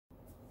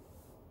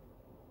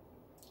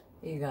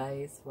Hey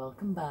guys,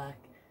 welcome back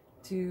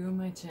to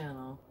my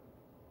channel.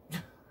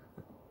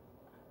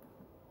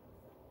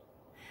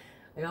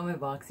 I got my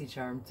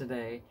Boxycharm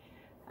today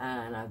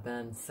and I've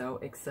been so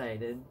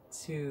excited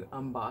to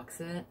unbox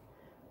it,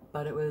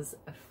 but it was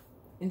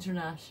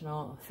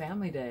International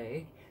Family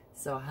Day,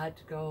 so I had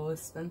to go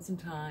spend some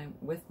time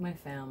with my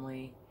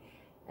family,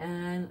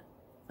 and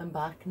I'm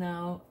back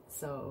now,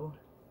 so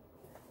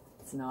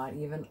it's not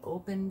even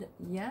opened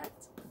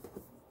yet.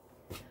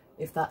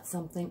 If that's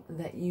something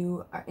that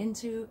you are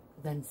into,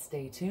 then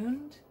stay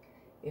tuned.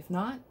 If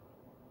not,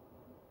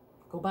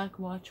 go back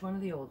and watch one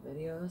of the old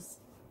videos.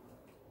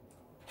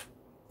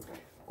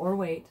 Or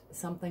wait,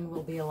 something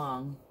will be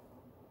along.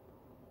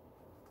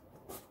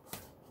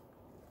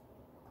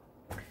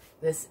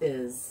 This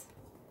is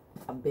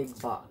a big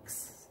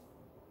box.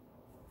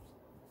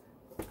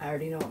 I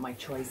already know what my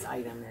choice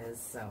item is,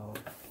 so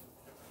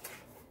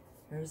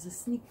here's a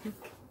sneak peek.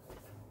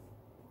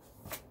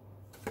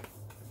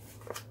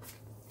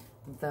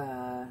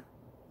 The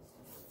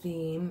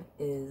theme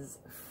is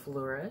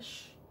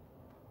flourish,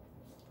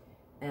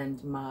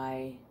 and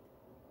my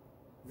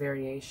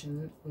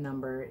variation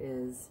number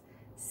is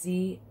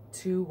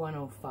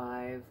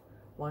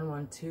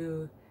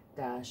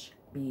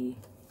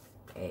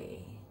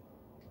C2105-112-BA.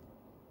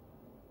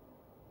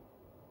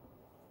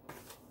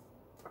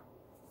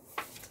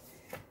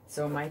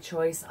 So my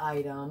choice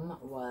item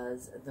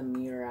was the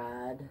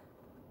Murad.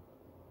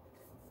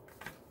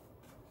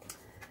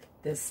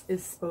 This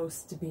is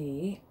supposed to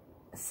be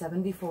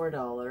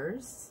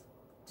 $74.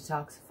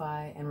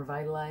 Detoxify and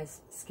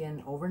revitalize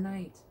skin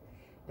overnight.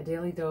 A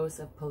daily dose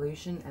of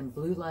pollution and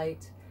blue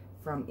light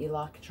from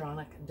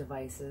electronic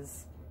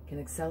devices can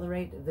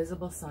accelerate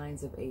visible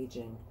signs of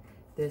aging.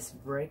 This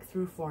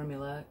breakthrough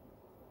formula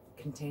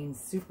contains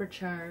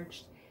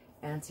supercharged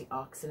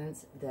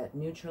antioxidants that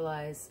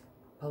neutralize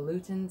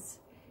pollutants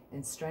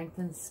and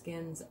strengthen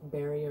skin's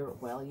barrier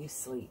while you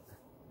sleep.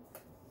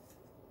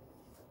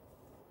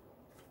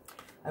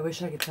 I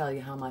wish I could tell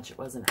you how much it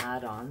was in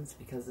add-ons,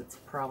 because it's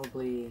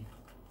probably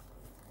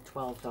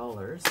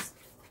 $12.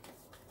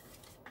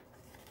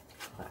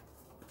 But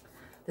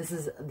this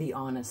is the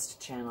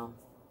honest channel,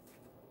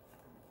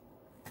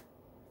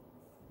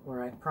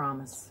 where I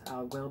promise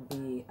I will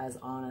be as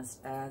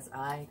honest as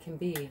I can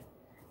be,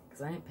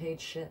 because I ain't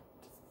paid shit.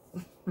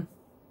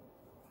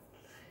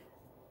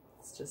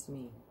 It's just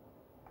me.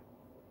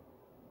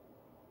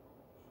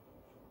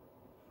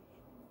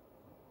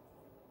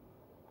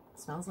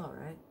 It smells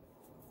alright.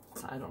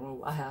 I don't know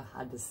why I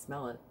had to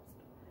smell it.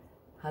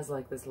 It has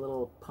like this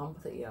little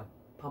pump that you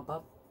pump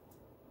up.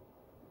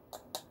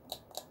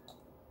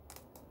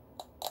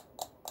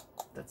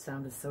 That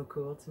sound is so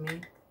cool to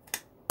me.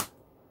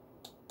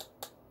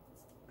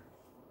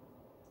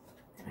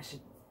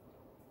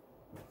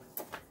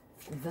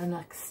 And the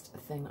next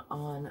thing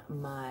on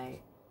my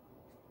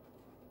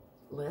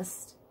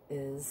list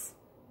is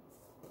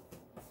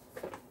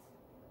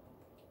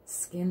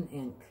Skin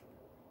Ink.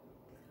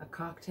 A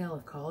cocktail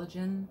of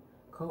collagen,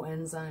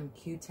 coenzyme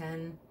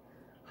Q10,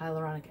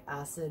 hyaluronic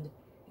acid,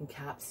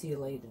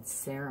 encapsulated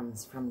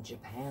serums from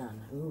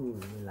Japan. Ooh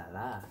la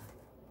la.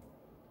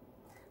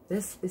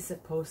 This is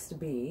supposed to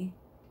be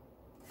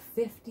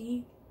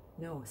 $65.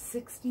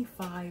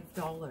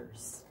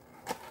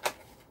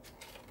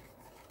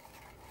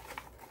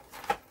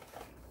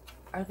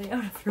 Are they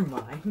out of their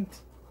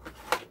mind?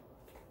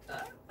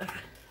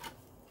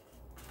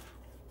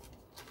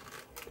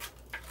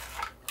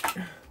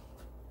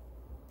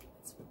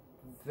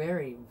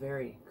 Very,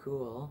 very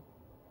cool.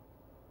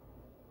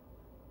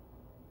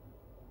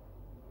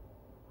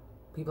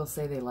 People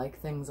say they like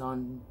things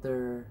on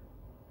their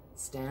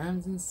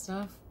stands and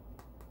stuff.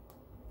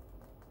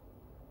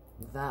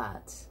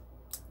 That.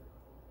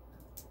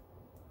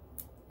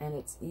 And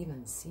it's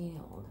even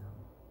sealed.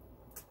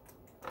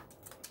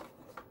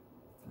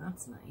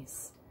 That's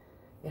nice.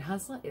 It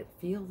has like, it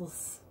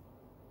feels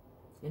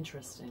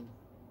interesting.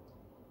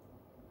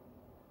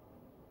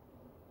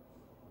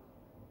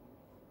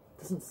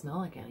 Doesn't smell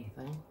like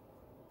anything.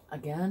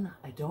 Again,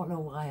 I don't know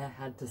why I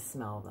had to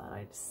smell that.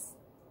 I just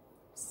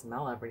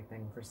smell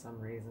everything for some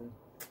reason.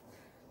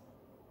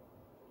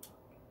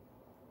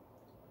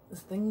 The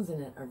things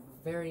in it are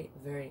very,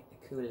 very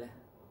cool.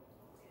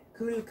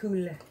 Cool,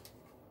 cool,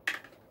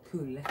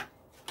 cool.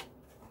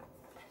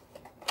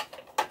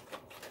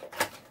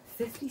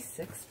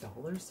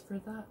 $56 for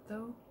that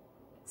though?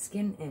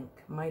 Skin Ink,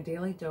 my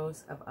daily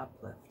dose of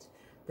uplift.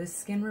 This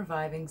skin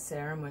reviving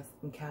serum with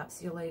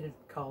encapsulated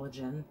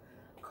collagen,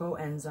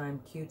 coenzyme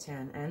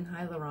Q10, and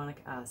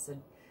hyaluronic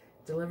acid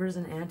delivers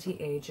an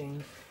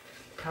anti-aging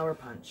power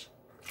punch.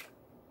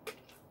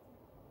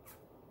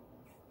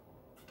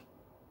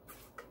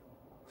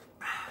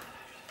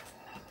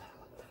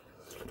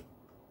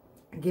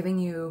 Giving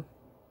you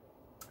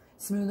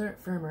smoother,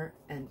 firmer,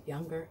 and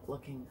younger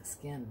looking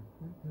skin.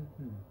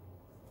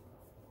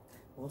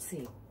 We'll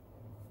see.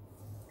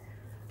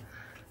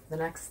 The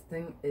next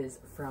thing is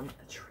from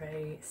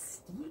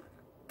Tracy.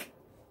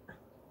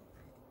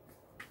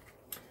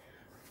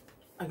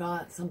 I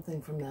got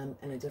something from them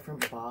in a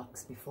different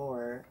box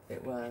before.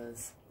 It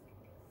was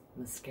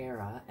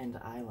mascara and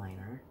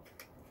eyeliner.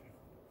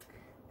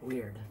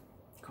 Weird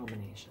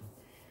combination.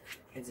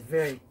 It's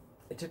very,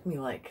 it took me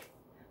like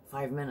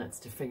 5 minutes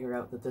to figure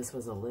out that this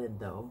was a lid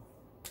though.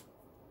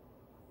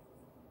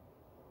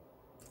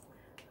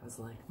 I was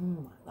like,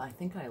 I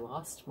think I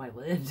lost my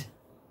lid.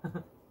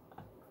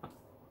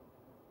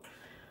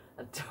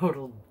 A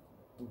total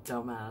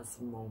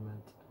dumbass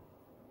moment.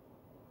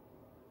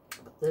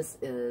 But this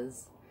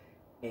is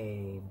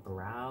a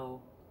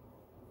brow.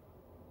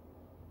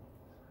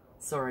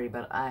 Sorry,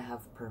 but I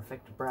have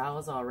perfect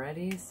brows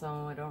already,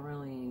 so I don't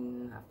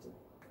really have to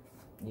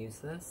use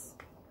this.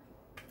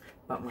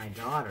 But my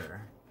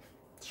daughter,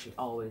 she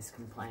always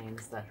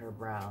complains that her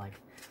brow, like,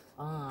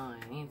 oh, I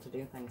need to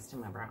do things to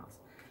my brows.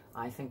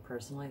 I think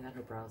personally that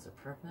her brows are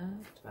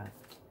perfect, but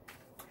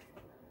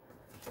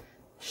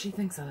she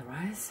thinks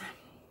otherwise.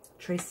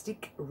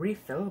 Tristic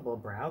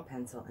refillable brow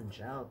pencil and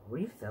gel.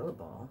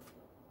 Refillable?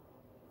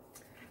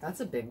 That's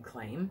a big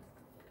claim.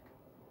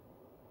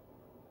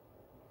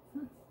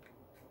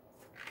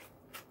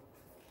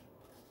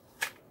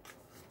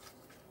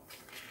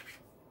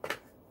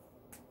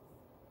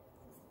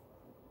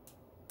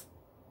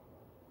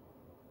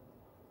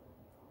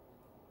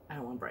 I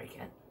don't want to break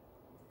it.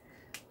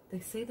 They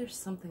say there's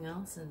something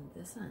else in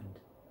this end.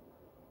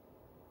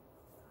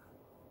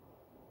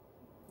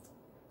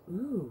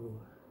 Ooh.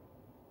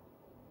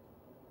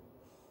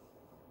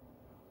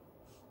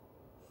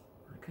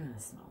 That kind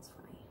of smells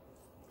funny.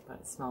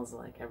 But it smells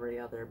like every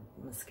other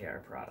mascara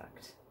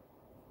product.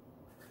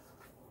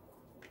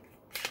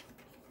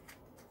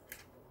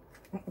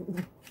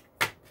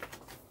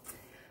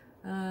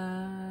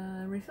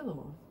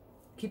 Refillable.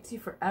 Keeps you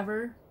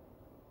forever.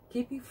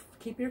 Keep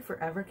your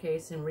forever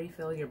case and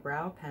refill your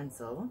brow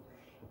pencil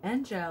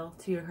and gel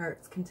to your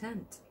heart's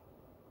content.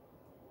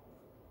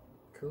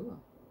 Cool.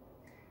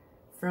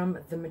 From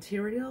the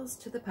materials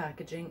to the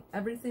packaging,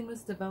 everything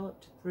was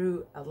developed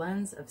through a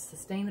lens of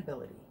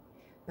sustainability.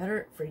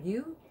 Better for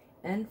you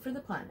and for the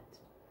planet.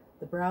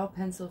 The brow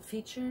pencil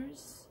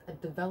features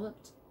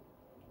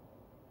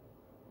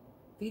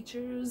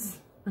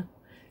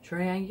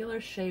triangular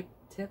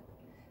shaped tip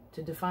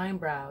to define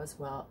brows,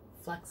 while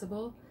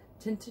flexible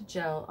tinted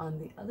gel on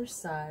the other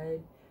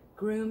side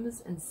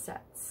grooms and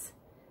sets.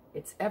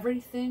 It's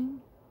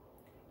everything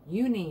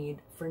you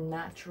need for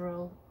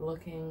natural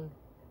looking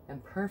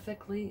and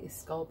perfectly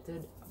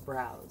sculpted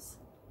brows.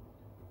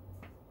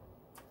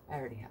 I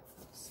already have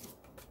those,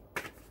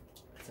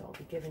 so I'll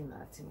be giving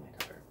that to my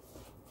daughter.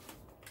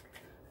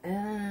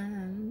 And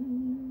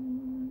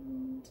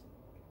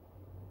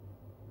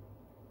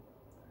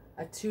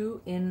a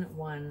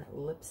 2-in-1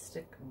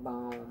 lipstick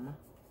balm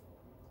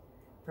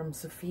from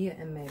Sophia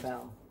and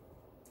Maybell.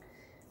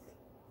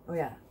 Oh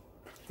yeah,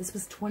 this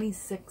was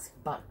 26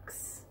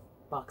 bucks.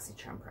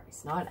 Boxycharm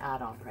price, not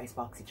add-on price,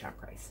 Boxycharm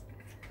price.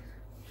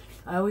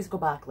 I always go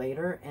back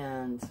later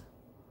and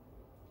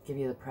give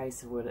you the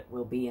price of what it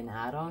will be in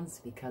add-ons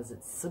because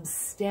it's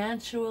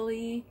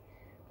substantially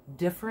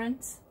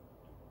different.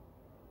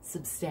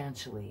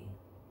 Substantially.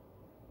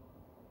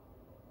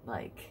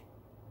 Like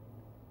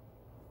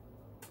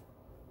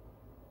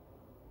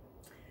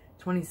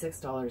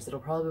 $26. It'll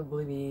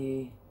probably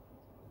be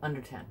under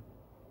 10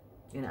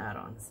 in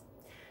add-ons.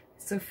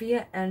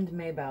 Sophia and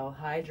Maybell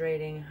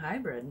Hydrating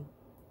Hybrid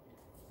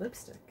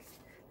Lipstick.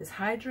 This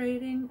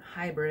hydrating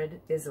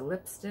hybrid is a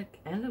lipstick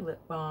and a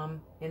lip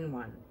balm in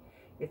one.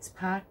 It's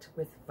packed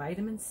with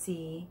vitamin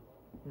C.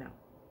 No.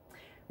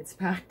 It's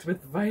packed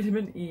with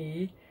vitamin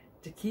E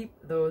to keep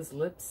those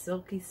lips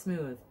silky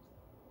smooth.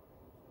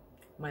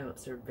 My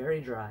lips are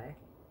very dry.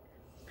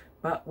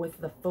 But with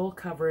the full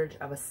coverage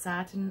of a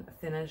satin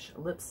finish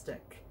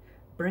lipstick.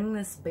 Bring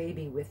this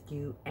baby with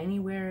you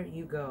anywhere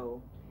you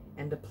go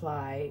and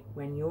apply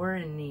when you're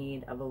in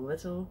need of a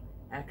little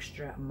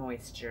extra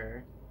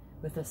moisture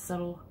with a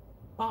subtle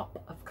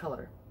pop of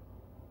color.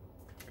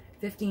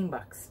 15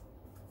 bucks.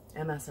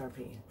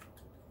 MSRP.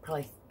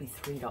 Probably be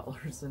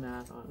 $3 in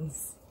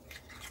add-ons.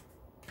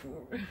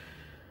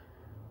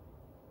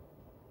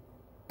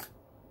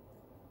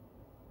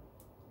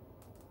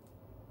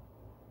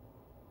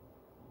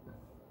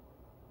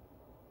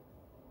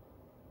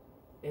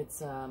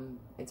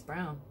 It's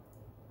brown.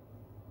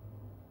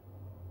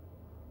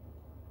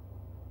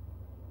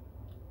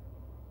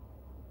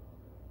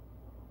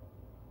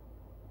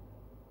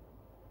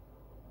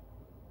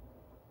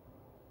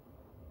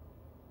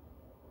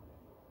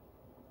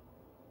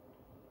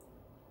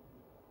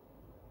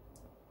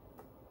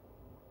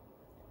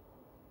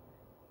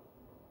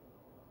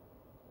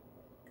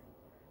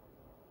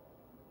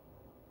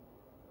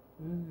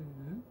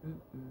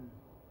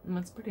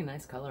 That's a pretty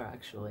nice color,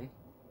 actually.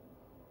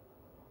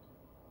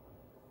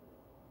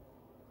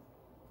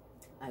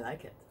 I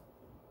like it.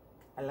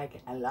 I like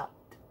it a lot.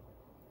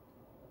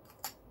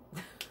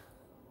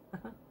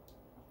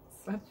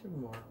 Such a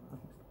moron.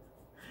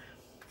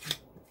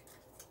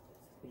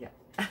 Yeah.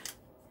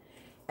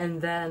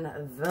 And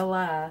then the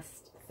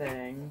last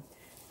thing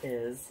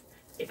is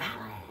a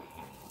palette.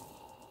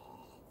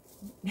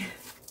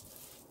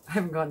 I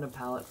haven't gotten a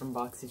palette from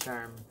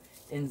Boxycharm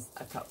in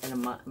a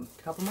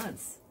couple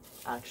months,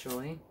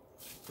 actually.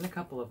 In a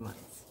couple of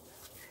months.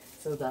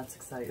 So that's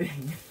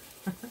exciting.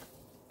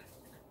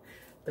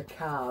 The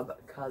Cab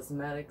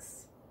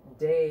Cosmetics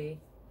Day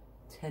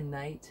to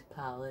Night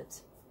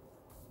palette.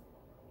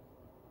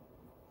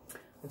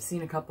 I've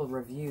seen a couple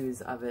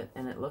reviews of it,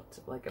 and it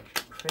looked like a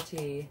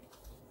pretty...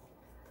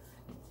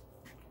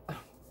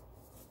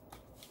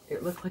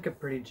 It looked like a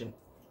pretty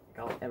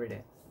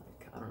everyday.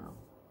 Like, I don't know.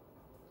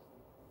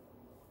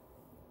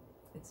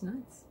 It's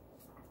nice.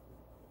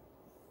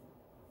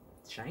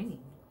 It's shiny.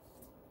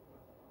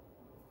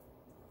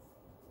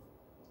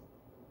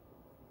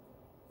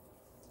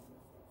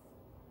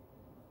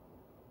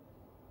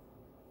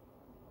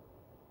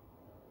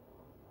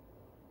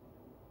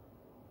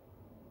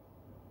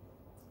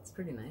 It's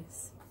pretty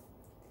nice.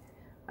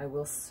 I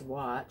will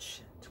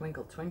swatch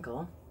Twinkle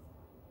Twinkle.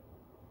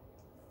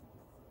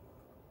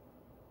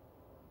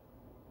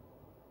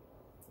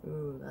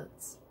 Ooh,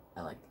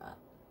 I like that.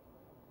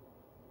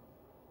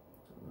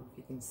 Don't know if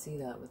you can see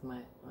that with my,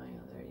 oh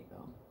yeah, there you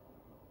go.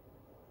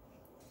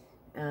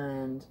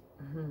 And,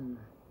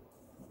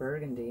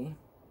 Burgundy.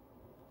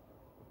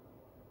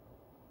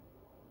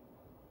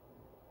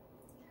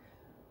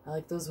 I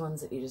like those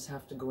ones that you just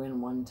have to go in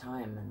one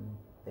time and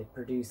they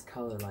produce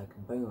color like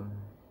boom.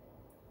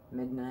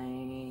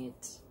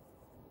 Midnight.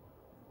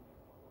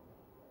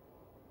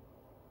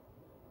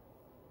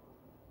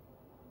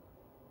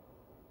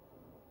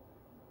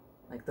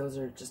 Like those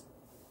are just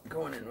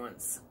going in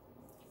once.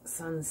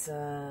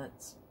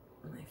 Sunset.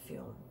 And I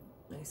feel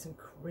nice and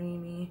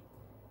creamy.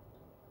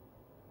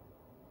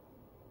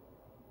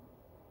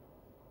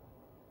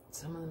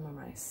 Some of them are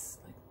nice.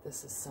 Like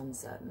this is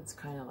Sunset and it's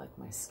kind of like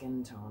my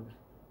skin tone.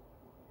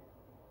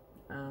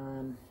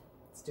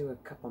 Let's do a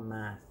couple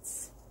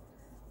mattes.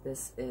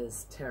 This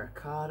is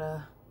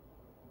Terracotta.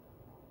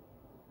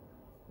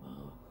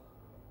 Wow.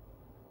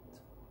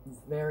 It's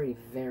very,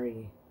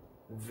 very,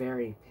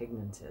 very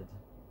pigmented.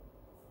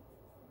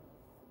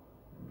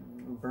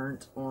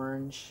 Burnt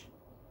orange.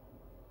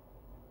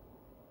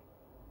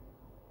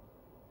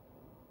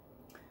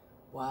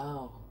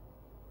 Wow.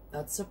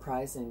 That's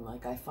surprising.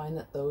 Like, I find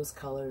that those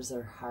colors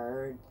are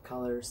hard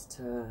colors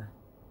to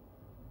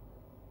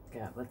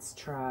get. Let's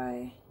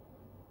try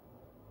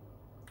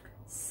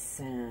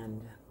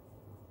Sand.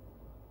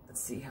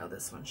 Let's see how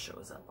this one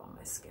shows up on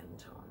my skin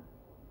tone.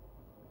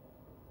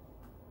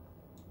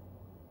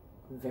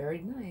 Very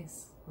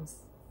nice.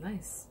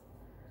 Nice.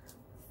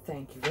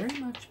 Thank you very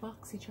much,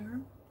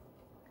 Boxycharm.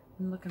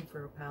 I'm looking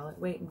for a palette,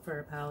 waiting for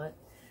a palette.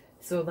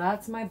 So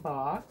that's my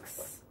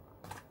box.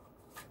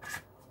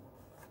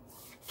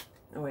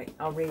 Oh wait,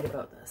 I'll read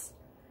about this.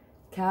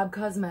 Cab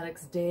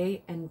Cosmetics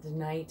Day and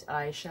Night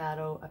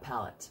Eyeshadow, a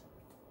palette.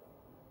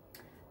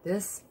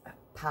 This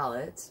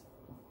palette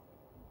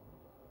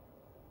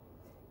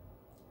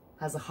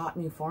has a hot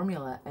new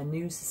formula and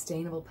new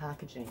sustainable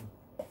packaging.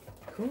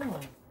 Cool.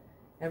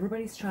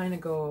 Everybody's trying to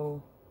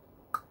go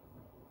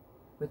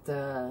with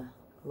the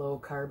low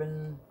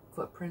carbon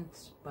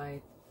footprint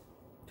by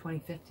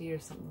 2050 or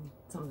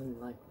something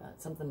like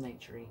that, something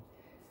naturey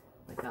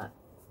like that.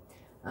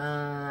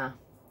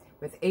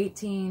 With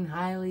 18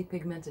 highly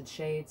pigmented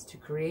shades to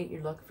create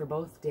your look for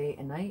both day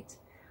and night,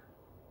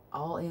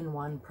 all in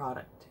one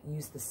product.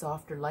 Use the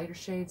softer, lighter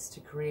shades to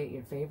create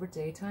your favorite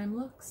daytime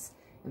looks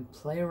and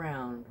play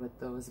around with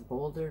those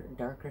bolder,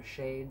 darker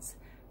shades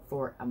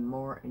for a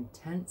more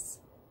intense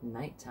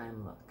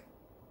nighttime look.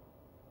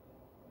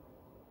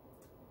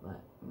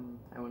 But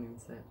I won't even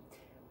say it.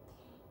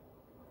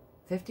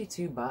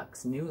 52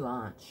 bucks, new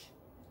launch.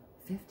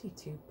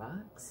 52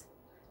 bucks?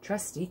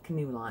 Trustique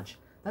new launch.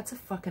 That's a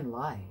fucking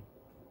lie.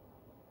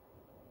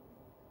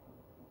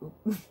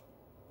 Oop.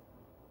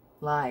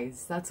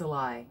 Lies. That's a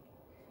lie.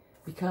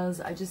 Because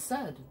I just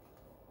said,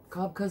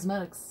 Cab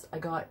Cosmetics I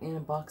got in a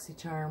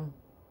Boxycharm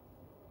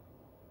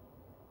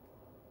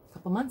a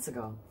couple months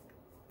ago.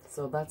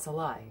 So that's a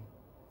lie.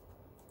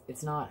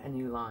 It's not a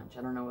new launch.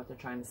 I don't know what they're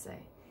trying to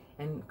say.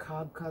 And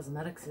Cab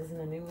Cosmetics isn't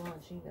a new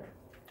launch either.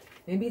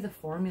 Maybe the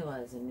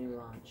formula is a new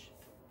launch.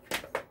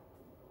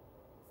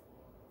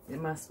 It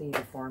must be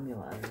the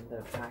formula and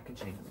the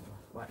packaging and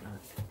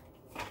whatnot.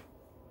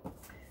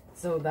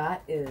 So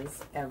that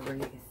is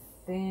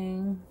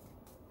everything.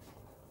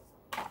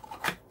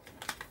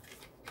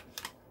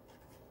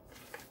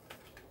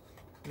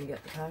 You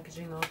get the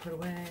packaging all put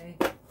away.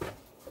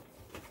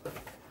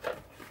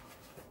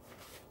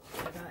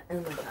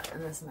 And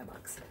this is my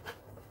box.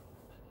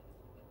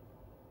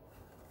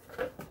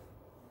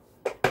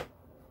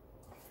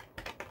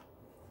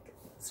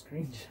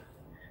 Screenshot.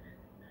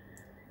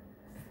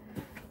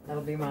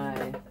 That'll be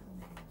my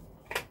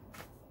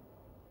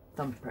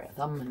thumbnail.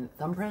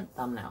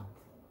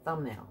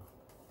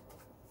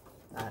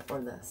 That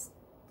or this.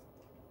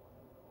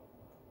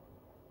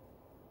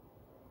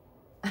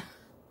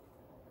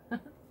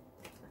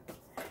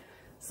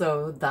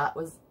 So that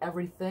was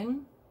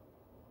everything.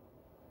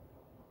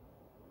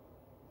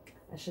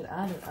 I should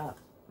add it up.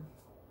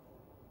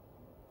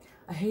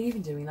 I hate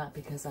even doing that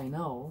because I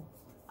know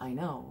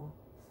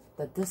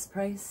that this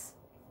price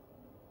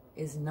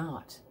is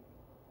not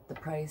the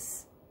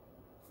price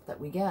that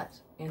we get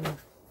in the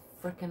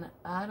frickin'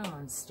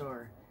 add-on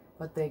store.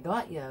 But they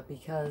got you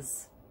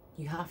because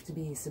you have to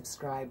be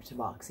subscribed to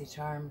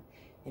Boxycharm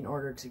in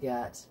order to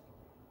get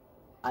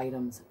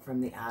items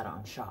from the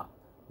add-on shop,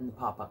 in the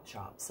pop-up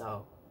shop.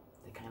 So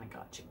they kind of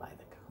got you by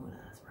the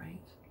kahunas,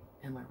 right?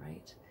 Am I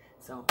right?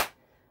 So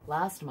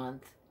last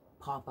month,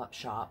 pop-up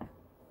shop,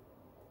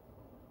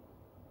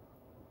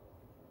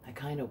 I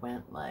kind of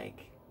went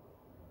like,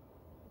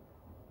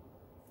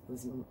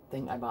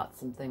 I bought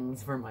some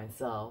things for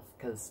myself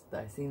because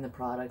I seen the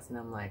products and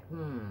I'm like,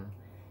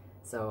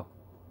 So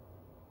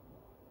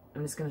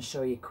I'm just going to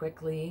show you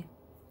quickly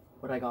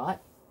what I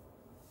got.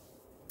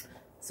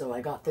 So I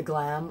got the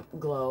Glam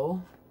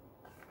Glow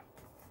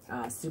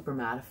Super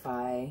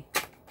Mattify.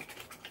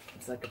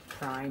 It's like a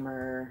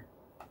primer.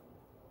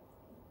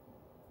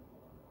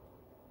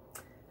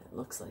 It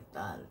looks like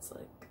that. It's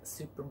like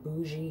super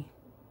bougie.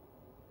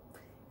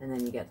 And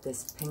then you get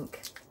this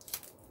pink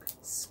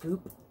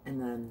scoop, and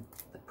then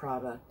the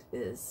product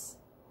is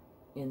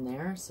in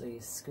there. So you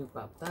scoop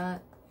up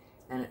that,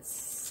 and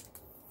it's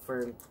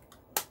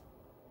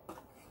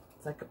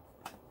like a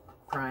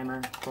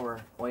primer for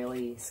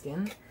oily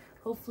skin.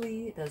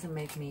 Hopefully it doesn't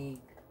make me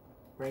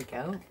break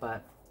out,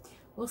 but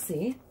we'll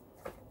see.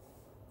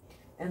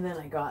 And then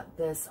I got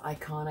this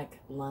iconic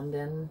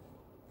London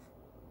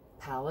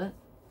palette.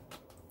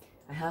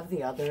 I have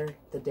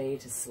the Day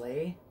to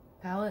Slay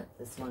palette.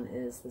 This one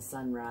is the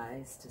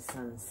Sunrise to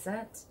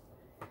Sunset.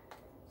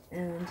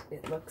 And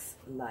it looks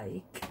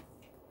like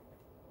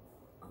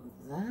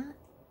that.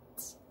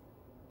 It's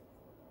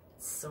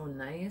so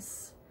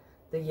nice.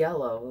 The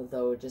yellow,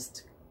 though,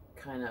 just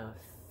kind of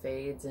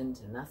fades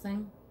into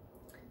nothing.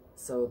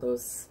 So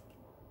those,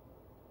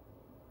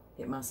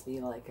 it must be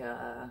like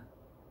a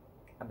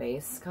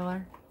base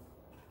color.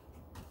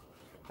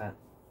 But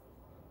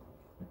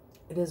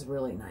it is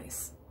really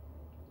nice.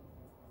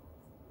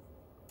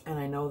 And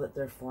I know that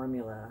their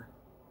formula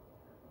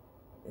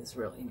is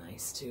really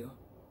nice too.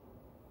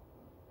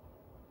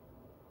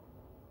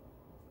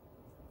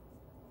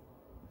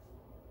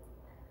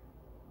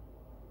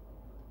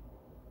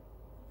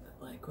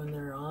 But like when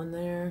they're on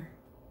there,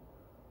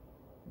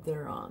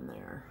 they're on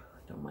there.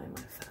 Don't mind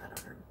my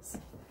fat arms,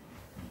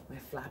 my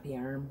flappy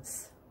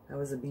arms. That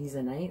was a Bees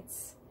and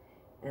Nights,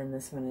 and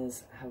this one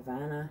is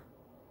Havana.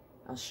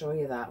 I'll show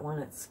you that one.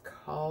 It's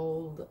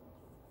called,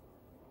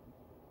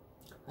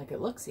 like,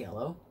 it looks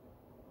yellow,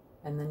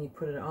 and then you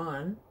put it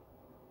on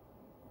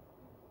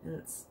and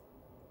it's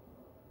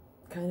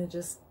kind of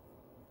just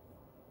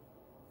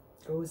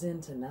goes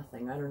into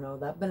nothing. I don't know,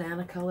 that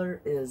banana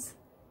color is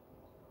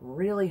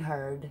really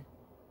hard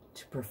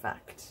to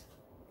perfect,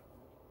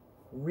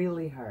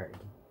 really hard,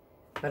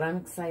 but I'm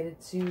excited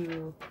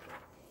to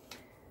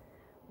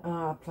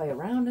play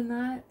around in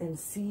that and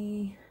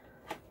see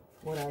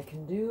what I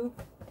can do.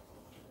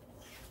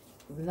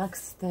 The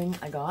next thing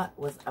I got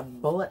was a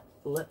bullet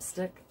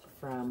lipstick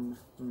from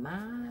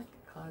MAC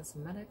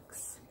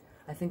Cosmetics.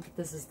 I think that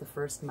this is the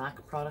first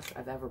MAC product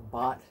I've ever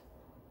bought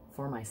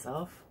for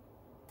myself.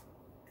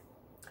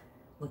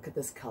 Look at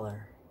this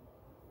color.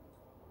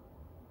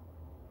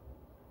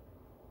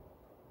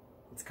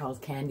 It's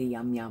called Candy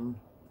Yum Yum.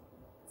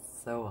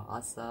 So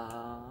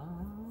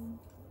awesome.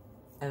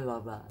 I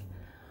love that.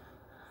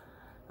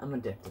 I'm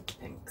addicted to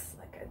pinks.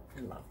 Like,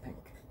 I love pink.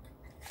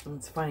 And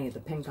it's funny, the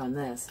pink on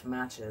this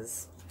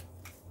matches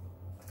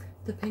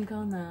the pink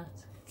on that.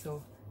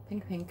 So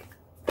pink, pink.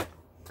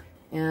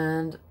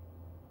 And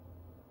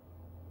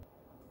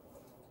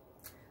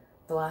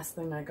the last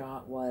thing I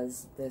got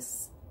was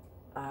this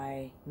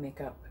eye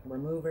makeup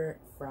remover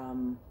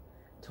from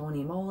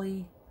Tony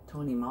Moly.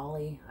 Tony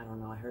Molly. I don't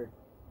know. I heard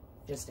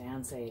just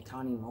Anne say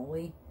Tony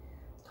Moly.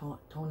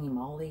 Tony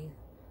Molly.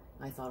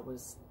 I thought it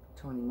was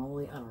Tony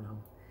Moly. I don't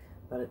know.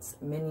 But it's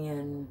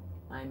Minion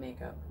eye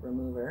makeup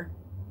remover.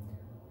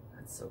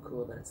 That's so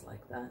cool that it's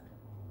like that.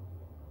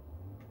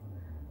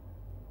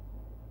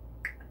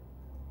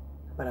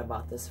 But I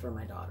bought this for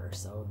my daughter,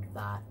 so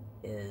that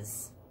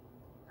is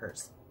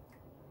hers.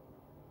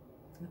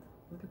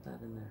 Look at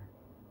that in there.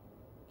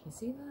 Can you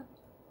see that?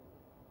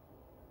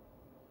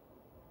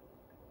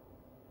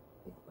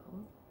 Big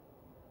bubble.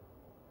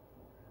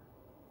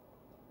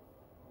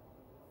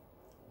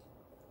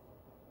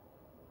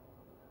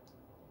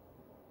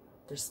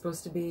 There's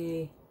supposed to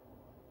be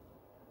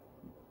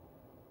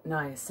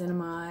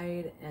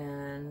niacinamide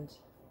and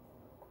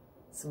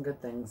some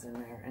good things in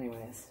there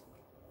anyways,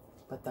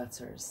 but that's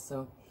hers.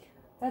 So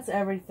that's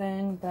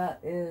everything.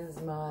 That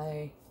is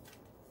my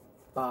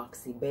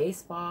Boxy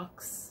base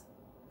box.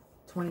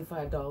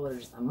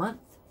 $25 a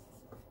month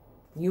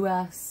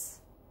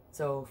US.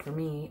 So for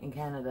me in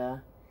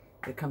Canada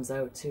it comes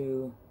out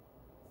to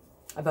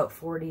about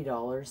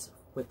 $40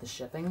 with the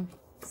shipping.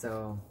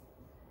 So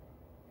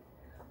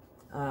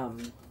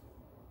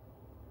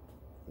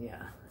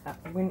yeah,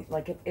 when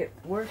like it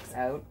works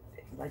out,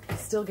 like you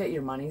still get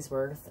your money's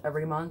worth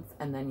every month,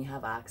 and then you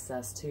have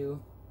access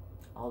to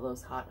all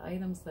those hot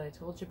items that I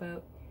told you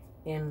about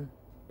in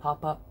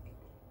pop-up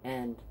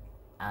and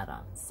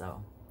add-ons,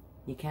 so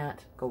you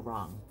can't go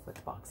wrong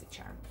with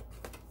Boxycharm.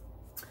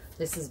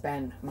 This has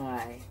been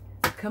my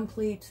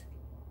complete,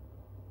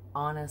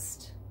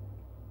 honest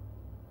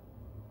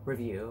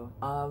review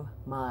of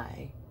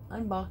my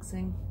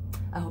unboxing.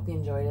 I hope you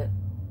enjoyed it.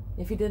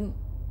 If you didn't,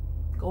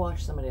 go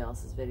watch somebody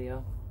else's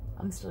video.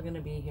 I'm still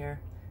gonna be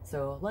here.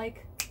 So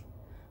like,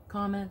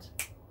 comment,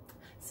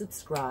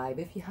 subscribe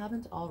if you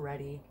haven't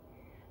already,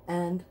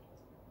 and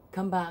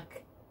come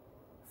back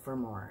for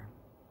more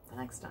the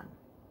next time.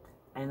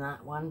 And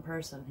that one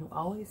person who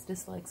always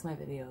dislikes my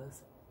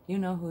videos, you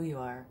know who you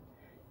are.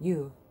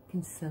 You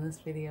can send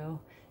this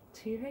video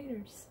to your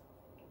haters.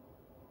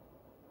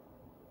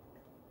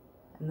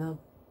 And they'll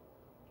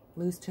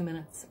lose 2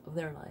 minutes of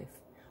their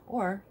life.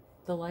 Or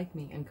they'll like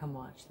me and come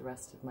watch the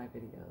rest of my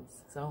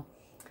videos. So,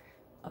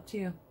 up to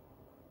you.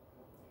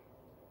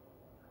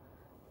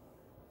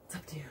 It's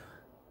up to you.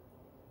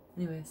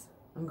 Anyways,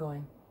 I'm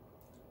going.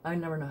 I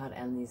never know how to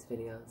end these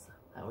videos.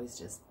 I always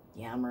just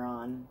yammer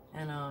on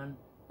and on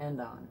and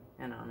on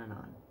and on and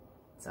on.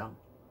 So,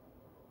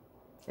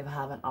 if I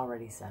haven't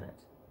already said it,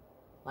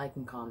 like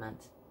and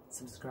comment,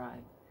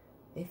 subscribe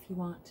if you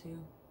want to.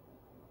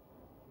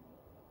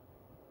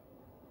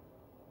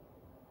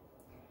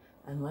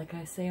 And like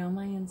I say on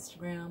my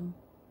Instagram,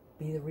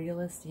 be the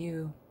realest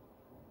you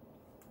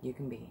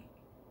can be.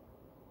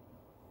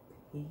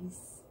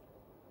 Peace.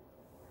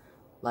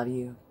 Love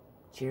you.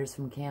 Cheers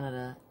from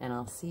Canada, and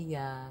I'll see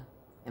ya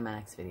in my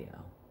next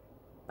video.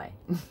 Bye.